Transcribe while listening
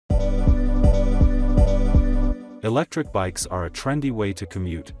Electric bikes are a trendy way to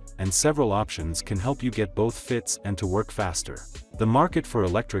commute, and several options can help you get both fits and to work faster. The market for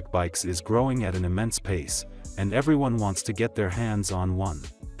electric bikes is growing at an immense pace, and everyone wants to get their hands on one.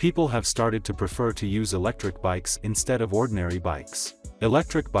 People have started to prefer to use electric bikes instead of ordinary bikes.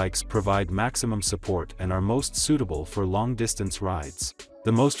 Electric bikes provide maximum support and are most suitable for long-distance rides.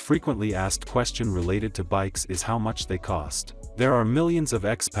 The most frequently asked question related to bikes is how much they cost. There are millions of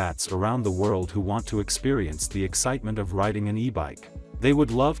expats around the world who want to experience the excitement of riding an e-bike. They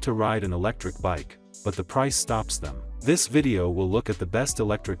would love to ride an electric bike, but the price stops them. This video will look at the best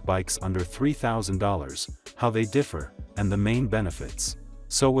electric bikes under $3,000, how they differ, and the main benefits.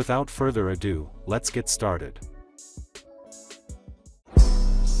 So without further ado, let's get started.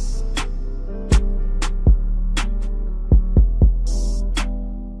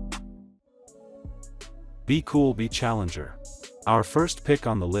 BeeCool Bee Challenger. Our first pick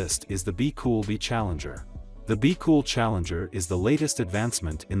on the list is the BeeCool Bee Challenger. The BeeCool Challenger is the latest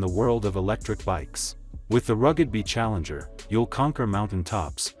advancement in the world of electric bikes. With the rugged Bee Challenger, you'll conquer mountain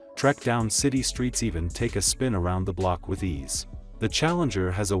tops, trek down city streets, even take a spin around the block with ease. The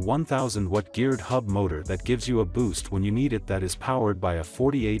Challenger has a 1000-watt geared hub motor that gives you a boost when you need it, that is powered by a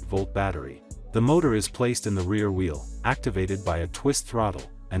 48-volt battery. The motor is placed in the rear wheel, activated by a twist throttle,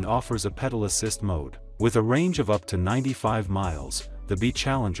 and offers a pedal assist mode. With a range of up to 95 miles, the Bee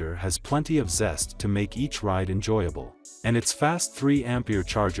Challenger has plenty of zest to make each ride enjoyable. And its fast 3-ampere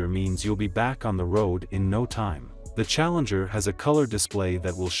charger means you'll be back on the road in no time. The Challenger has a color display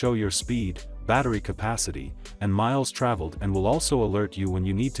that will show your speed, battery capacity, and miles traveled, and will also alert you when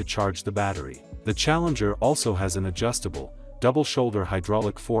you need to charge the battery. The Challenger also has an adjustable, double-shoulder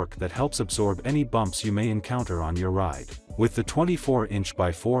hydraulic fork that helps absorb any bumps you may encounter on your ride. With the 24-inch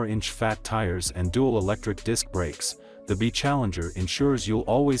by 4-inch fat tires and dual electric disc brakes, the Bee Challenger ensures you'll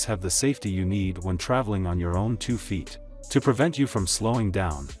always have the safety you need when traveling on your own 2 feet. To prevent you from slowing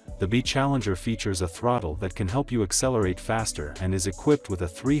down, the Bee Challenger features a throttle that can help you accelerate faster and is equipped with a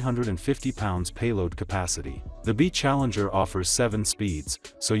 350 pounds payload capacity. The Bee Challenger offers 7 speeds,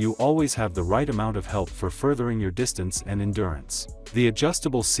 so you always have the right amount of help for furthering your distance and endurance. The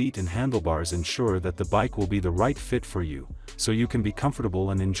adjustable seat and handlebars ensure that the bike will be the right fit for you, so you can be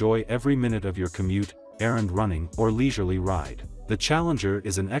comfortable and enjoy every minute of your commute, errand running, or leisurely ride. The Challenger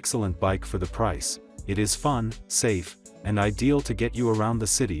is an excellent bike for the price. It is fun, safe, and ideal to get you around the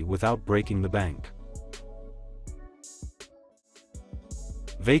city without breaking the bank.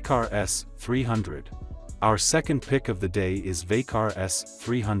 Veicar S-300. Our second pick of the day is Veicar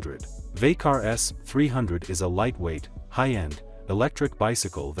S-300. Veicar S-300 is a lightweight, high-end, electric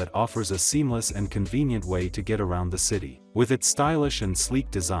bicycle that offers a seamless and convenient way to get around the city. With its stylish and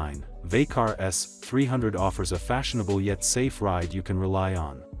sleek design, Veicar S-300 offers a fashionable yet safe ride you can rely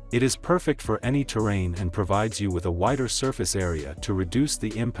on. It is perfect for any terrain and provides you with a wider surface area to reduce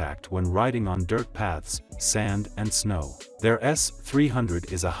the impact when riding on dirt paths, sand, and snow. Their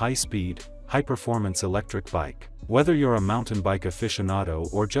S-300 is a high-speed, high-performance electric bike. Whether you're a mountain bike aficionado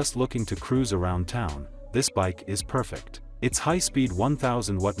or just looking to cruise around town, this bike is perfect. Its high-speed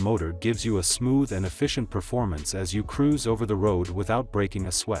 1000-watt motor gives you a smooth and efficient performance as you cruise over the road without breaking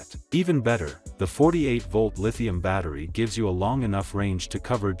a sweat. Even better, the 48-volt lithium battery gives you a long enough range to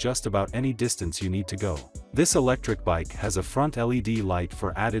cover just about any distance you need to go. This electric bike has a front LED light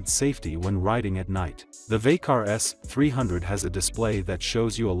for added safety when riding at night. The Veicar S-300 has a display that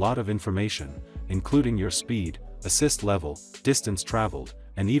shows you a lot of information, including your speed, assist level, distance traveled,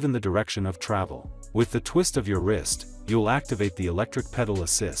 and even the direction of travel. With the twist of your wrist, you'll activate the electric pedal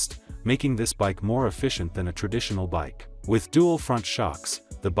assist, making this bike more efficient than a traditional bike. With dual front shocks,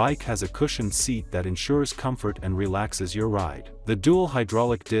 the bike has a cushioned seat that ensures comfort and relaxes your ride. The dual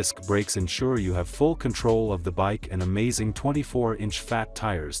hydraulic disc brakes ensure you have full control of the bike, and amazing 24-inch fat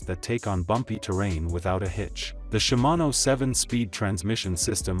tires that take on bumpy terrain without a hitch. The Shimano 7-speed transmission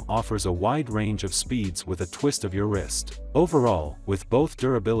system offers a wide range of speeds with a twist of your wrist. Overall, with both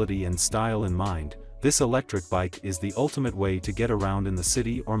durability and style in mind, this electric bike is the ultimate way to get around in the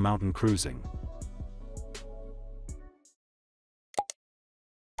city or mountain cruising.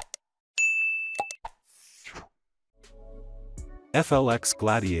 FLX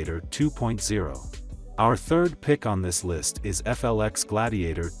Gladiator 2.0. Our third pick on this list is FLX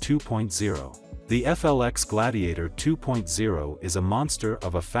Gladiator 2.0. The FLX Gladiator 2.0 is a monster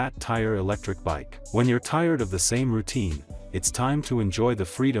of a fat tire electric bike. When you're tired of the same routine, it's time to enjoy the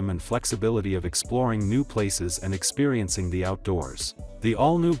freedom and flexibility of exploring new places and experiencing the outdoors. The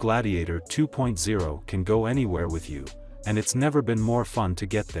all-new Gladiator 2.0 can go anywhere with you, and it's never been more fun to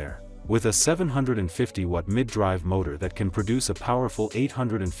get there. With a 750-watt mid-drive motor that can produce a powerful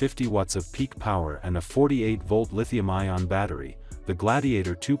 850 watts of peak power and a 48-volt lithium-ion battery, the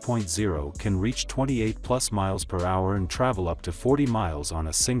Gladiator 2.0 can reach 28+ miles per hour and travel up to 40 miles on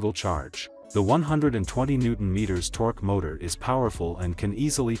a single charge. The 120 Nm torque motor is powerful and can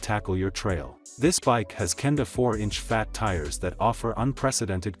easily tackle your trail. This bike has Kenda 4-inch fat tires that offer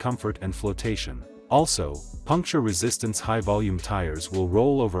unprecedented comfort and flotation. Also, puncture resistance high-volume tires will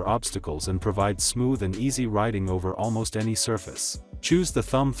roll over obstacles and provide smooth and easy riding over almost any surface. Choose the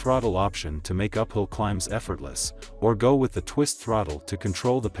thumb throttle option to make uphill climbs effortless, or go with the twist throttle to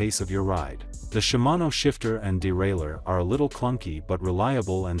control the pace of your ride. The Shimano shifter and derailleur are a little clunky but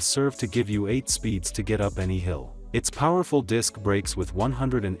reliable and serve to give you 8 speeds to get up any hill. Its powerful disc brakes with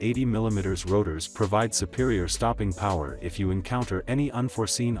 180mm rotors provide superior stopping power if you encounter any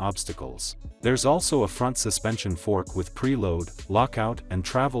unforeseen obstacles. There's also a front suspension fork with preload, lockout and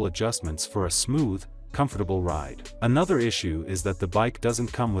travel adjustments for a smooth, comfortable ride. Another issue is that the bike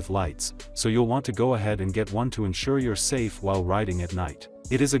doesn't come with lights, so you'll want to go ahead and get one to ensure you're safe while riding at night.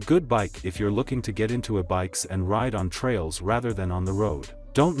 It is a good bike if you're looking to get into bikes and ride on trails rather than on the road.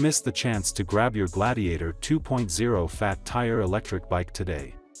 Don't miss the chance to grab your Gladiator 2.0 fat tire electric bike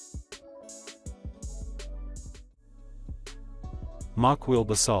today. Mokwheel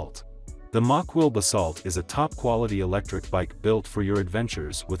Basalt. The Mokwheel Basalt is a top-quality electric bike built for your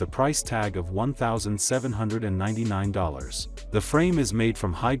adventures with a price tag of $1,799. The frame is made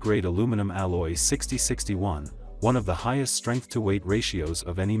from high-grade aluminum alloy 6061, one of the highest strength-to-weight ratios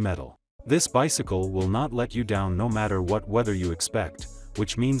of any metal. This bicycle will not let you down no matter what weather you expect,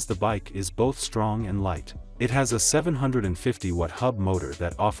 which means the bike is both strong and light. It has a 750-watt hub motor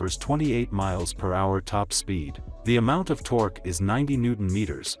that offers 28 miles per hour top speed. The amount of torque is 90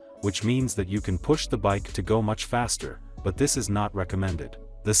 Nm, which means that you can push the bike to go much faster, but this is not recommended.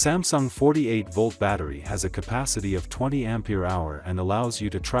 The Samsung 48-volt battery has a capacity of 20 ampere-hour and allows you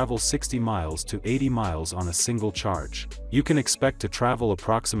to travel 60 miles to 80 miles on a single charge. You can expect to travel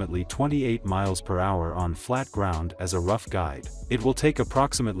approximately 28 miles per hour on flat ground as a rough guide. It will take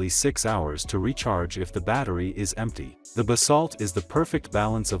approximately 6 hours to recharge if the battery is empty. The Basalt is the perfect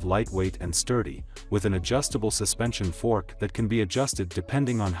balance of lightweight and sturdy, with an adjustable suspension fork that can be adjusted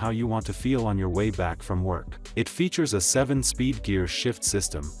depending on how you want to feel on your way back from work. It features a 7-speed gear shift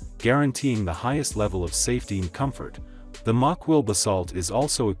system, guaranteeing the highest level of safety and comfort. The Mokwheel Basalt is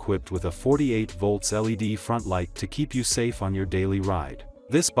also equipped with a 48-volt LED front light to keep you safe on your daily ride.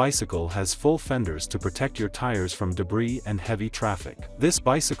 This bicycle has full fenders to protect your tires from debris and heavy traffic. This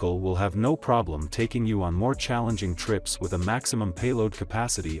bicycle will have no problem taking you on more challenging trips with a maximum payload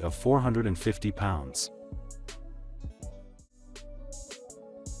capacity of 450 pounds.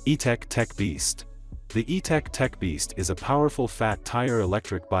 Etek TekBeast. The Etek TekBeast is a powerful fat tire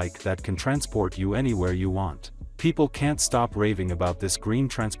electric bike that can transport you anywhere you want. People can't stop raving about this green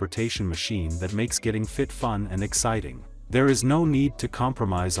transportation machine that makes getting fit fun and exciting. There is no need to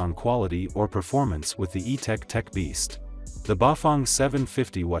compromise on quality or performance with the Etek TekBeast. The Bafang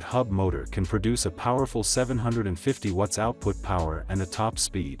 750-watt hub motor can produce a powerful 750 watts output power and a top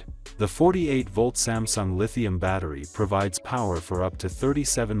speed. The 48-volt Samsung lithium battery provides power for up to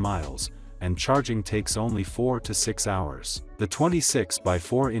 37 miles, and charging takes only 4 to 6 hours. The 26 by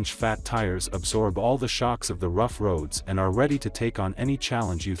 4-inch fat tires absorb all the shocks of the rough roads and are ready to take on any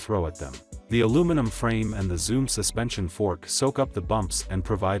challenge you throw at them. The aluminum frame and the Zoom suspension fork soak up the bumps and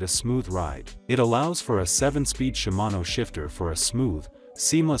provide a smooth ride. It allows for a 7-speed Shimano shifter for a smooth,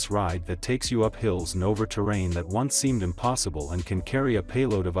 seamless ride that takes you up hills and over terrain that once seemed impossible and can carry a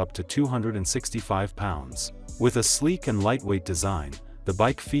payload of up to 265 pounds. With a sleek and lightweight design, the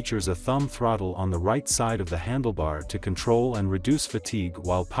bike features a thumb throttle on the right side of the handlebar to control and reduce fatigue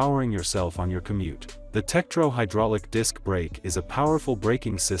while powering yourself on your commute. The Tektro hydraulic disc brake is a powerful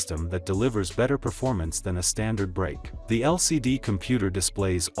braking system that delivers better performance than a standard brake. The LCD computer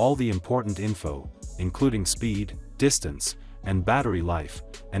displays all the important info, including speed, distance, and battery life,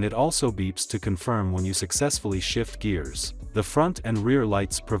 and it also beeps to confirm when you successfully shift gears. The front and rear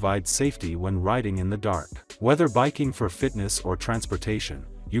lights provide safety when riding in the dark. Whether biking for fitness or transportation,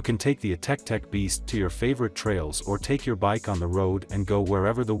 you can take the Etek TekBeast to your favorite trails or take your bike on the road and go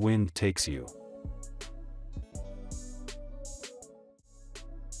wherever the wind takes you.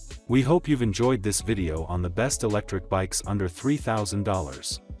 We hope you've enjoyed this video on the best electric bikes under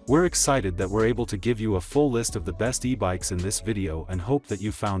 $3,000. We're excited that we're able to give you a full list of the best e-bikes in this video and hope that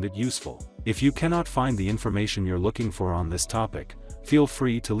you found it useful. If you cannot find the information you're looking for on this topic, feel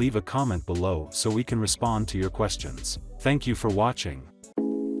free to leave a comment below so we can respond to your questions. Thank you for watching.